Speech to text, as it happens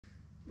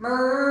Hey, what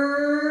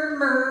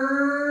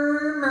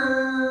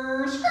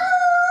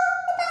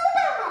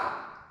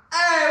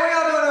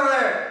y'all doing over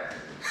there?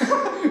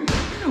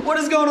 What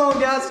is going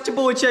on, guys? It's your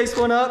boy Chase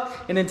One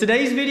Up, and in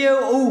today's video,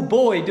 oh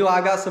boy, do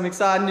I got some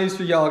exciting news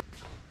for y'all.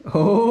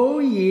 Oh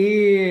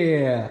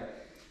yeah,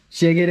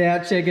 check it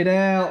out, check it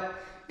out.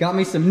 Got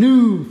me some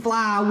new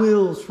fly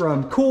wheels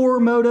from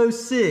Moto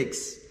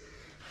 6,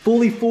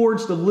 fully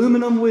forged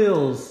aluminum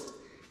wheels.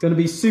 Gonna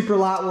be super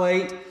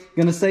lightweight.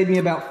 Gonna save me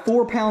about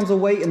 4 pounds of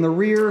weight in the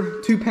rear,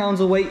 2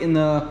 pounds of weight in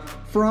the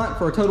front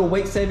for a total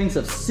weight savings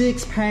of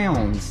 6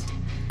 pounds.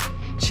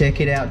 Check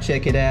it out,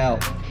 check it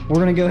out. We're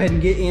gonna go ahead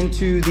and get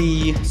into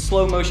the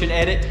slow motion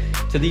edit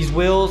to these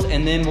wheels,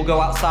 and then we'll go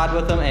outside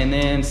with them and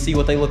then see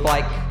what they look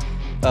like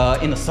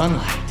in the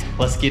sunlight.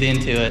 Let's get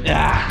into it.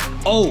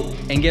 Oh,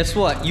 and guess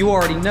what? You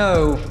already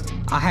know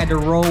I had to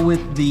roll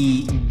with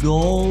the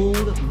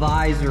gold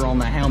visor on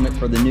the helmet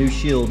for the new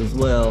shield as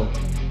well.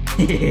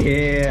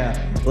 Yeah,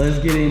 let's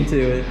get into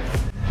it.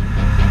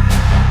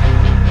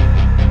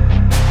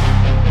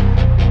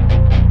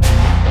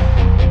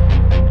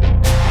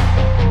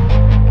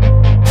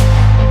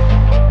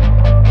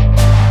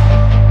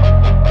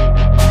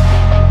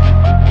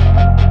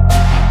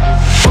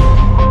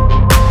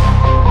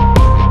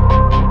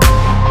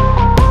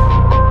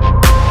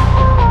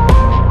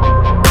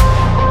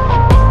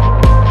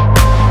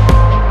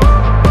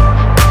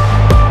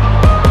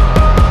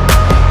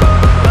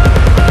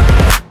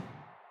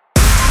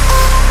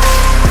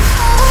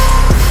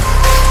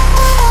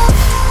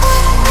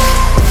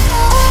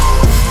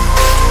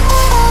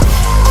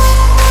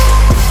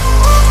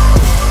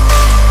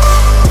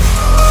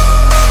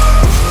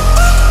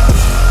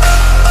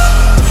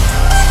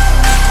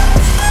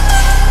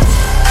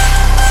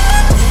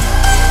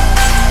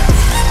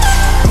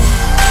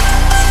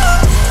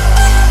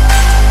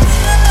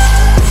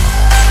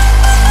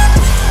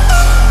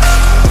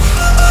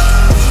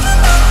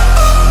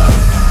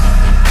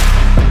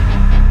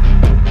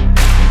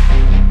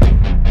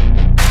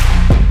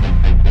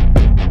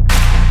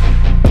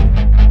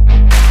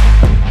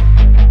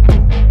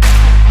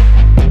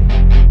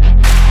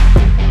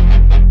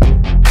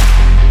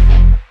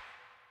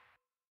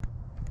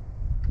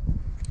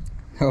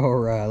 All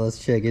right,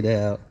 let's check it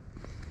out.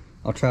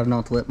 I'll try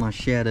not to let my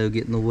shadow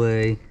get in the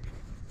way.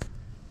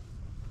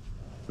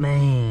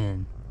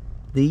 Man,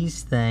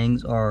 these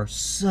things are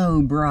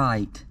so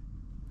bright.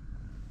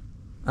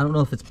 I don't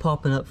know if it's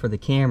popping up for the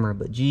camera,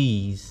 but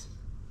geez.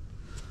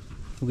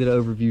 We'll get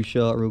an overview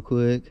shot real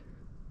quick.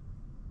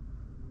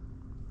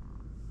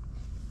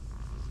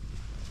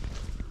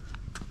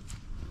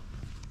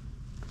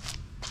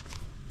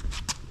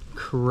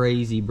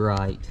 Crazy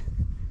bright.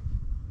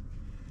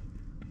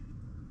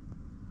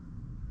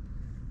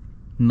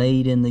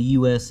 Made in the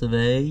US of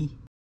A.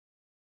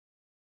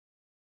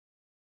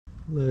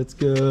 Let's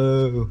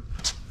go.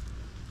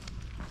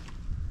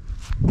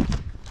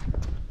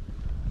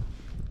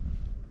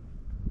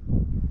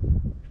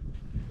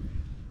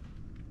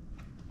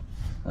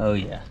 Oh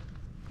yeah.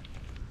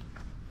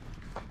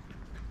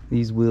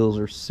 These wheels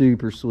are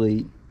super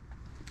sweet.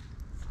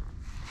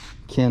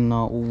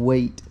 Cannot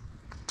wait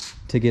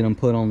to get them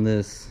put on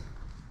this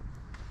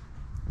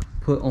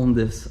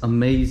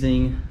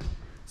amazing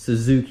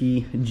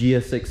Suzuki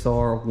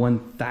GSXR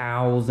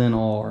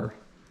 1000R.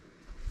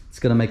 It's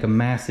gonna make a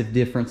massive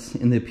difference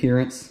in the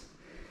appearance.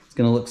 It's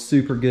gonna look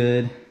super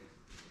good.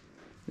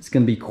 It's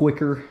gonna be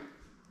quicker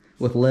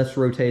with less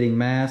rotating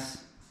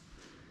mass.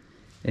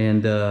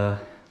 And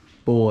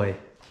boy,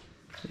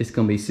 it's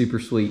gonna be super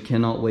sweet.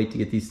 Cannot wait to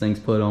get these things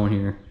put on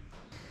here.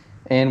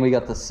 And we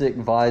got the sick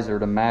visor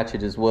to match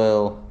it as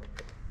well.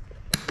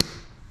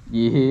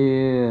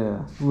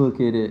 Yeah,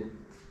 look at it.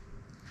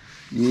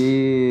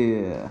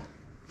 Yeah.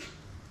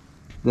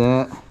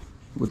 That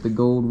with the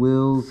gold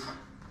wheels.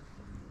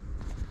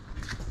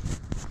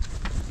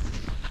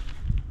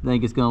 I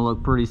think it's gonna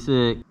look pretty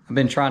sick. I've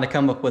been trying to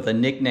come up with a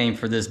nickname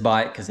for this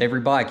bike because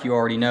every bike you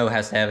already know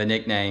has to have a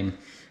nickname.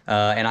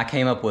 And I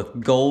came up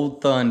with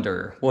Gold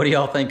Thunder. What do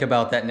y'all think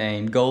about that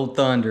name? Gold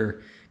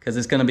Thunder. Because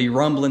it's gonna be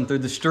rumbling through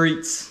the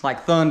streets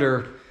like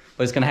thunder,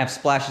 but it's gonna have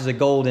splashes of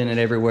gold in it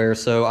everywhere.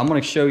 So I'm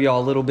gonna show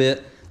y'all a little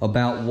bit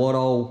about what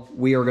all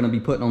we are gonna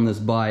be putting on this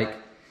bike.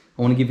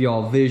 I wanna give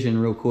y'all a vision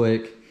real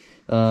quick.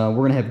 We're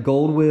gonna have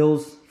gold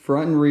wheels,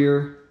 front and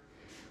rear.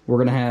 We're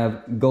gonna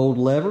have gold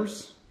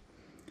levers,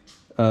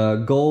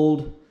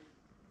 gold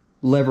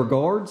lever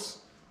guards.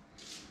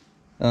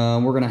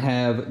 We're gonna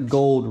have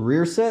gold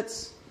rear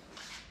sets.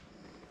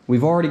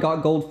 We've already got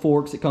gold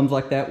forks. It comes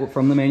like that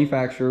from the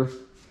manufacturer.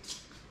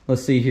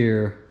 Let's see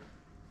here.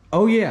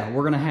 Oh yeah,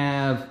 we're gonna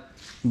have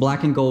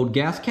black and gold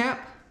gas cap.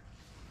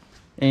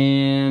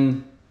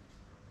 And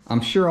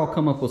I'm sure I'll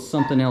come up with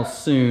something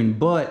else soon,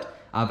 but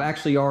I've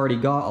actually already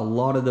got a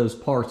lot of those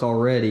parts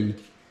already,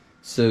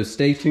 so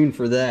stay tuned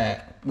for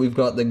that. We've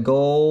got the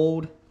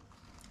gold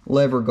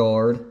lever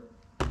guard,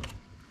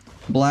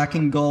 black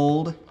and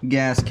gold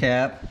gas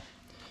cap,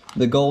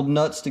 the gold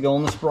nuts to go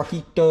on the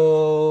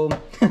sprockito.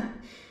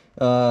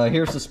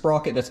 Here's the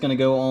sprocket that's going to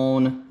go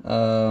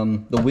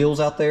on the wheels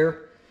out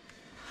there.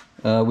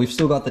 We've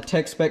still got the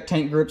Tech Spec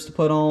tank grips to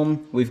put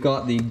on. We've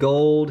got the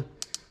gold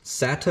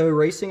Sato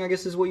Racing, I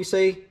guess is what you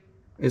say,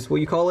 is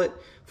what you call it.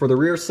 For the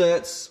rear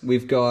sets,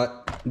 we've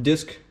got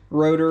disc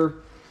rotor.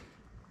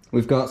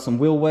 We've got some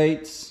wheel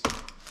weights.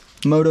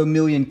 Moto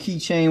Million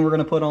keychain we're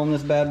gonna put on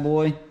this bad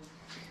boy.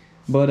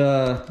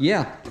 But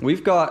yeah,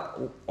 we've got,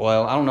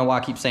 well, I don't know why I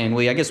keep saying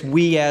we. I guess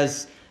we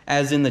as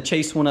in the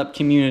Chase One Up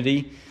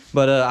community.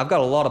 But I've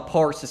got a lot of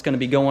parts that's gonna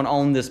be going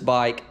on this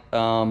bike.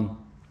 A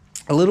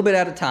little bit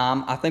at a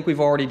time. I think we've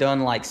already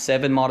done like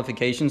 7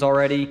 modifications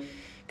already,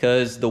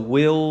 because the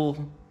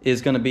wheel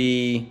is gonna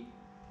be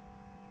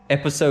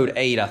episode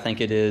 8, I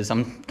think it is.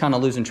 I'm kind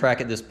of losing track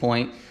at this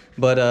point,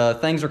 but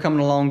things are coming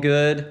along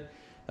good.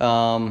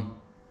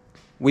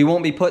 We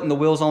won't be putting the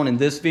wheels on in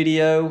this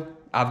video.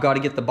 I've got to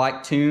get the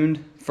bike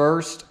tuned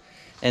first,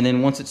 and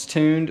then once it's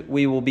tuned,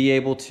 we will be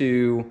able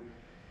to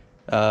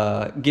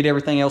get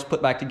everything else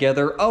put back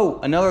together. Oh,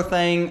 another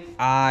thing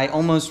I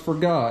almost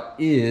forgot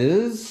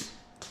is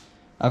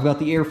I've got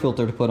the air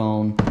filter to put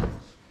on.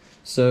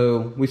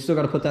 So we've still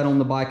got to put that on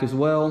the bike as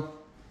well.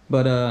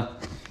 But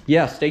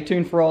yeah, stay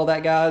tuned for all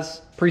that,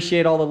 guys.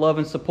 Appreciate all the love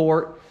and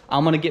support.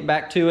 I'm going to get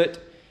back to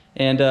it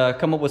and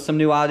come up with some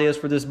new ideas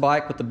for this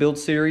bike with the build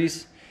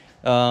series.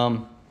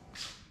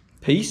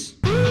 Peace,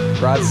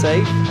 ride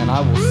safe, and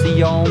I will see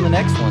y'all on the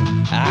next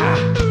one.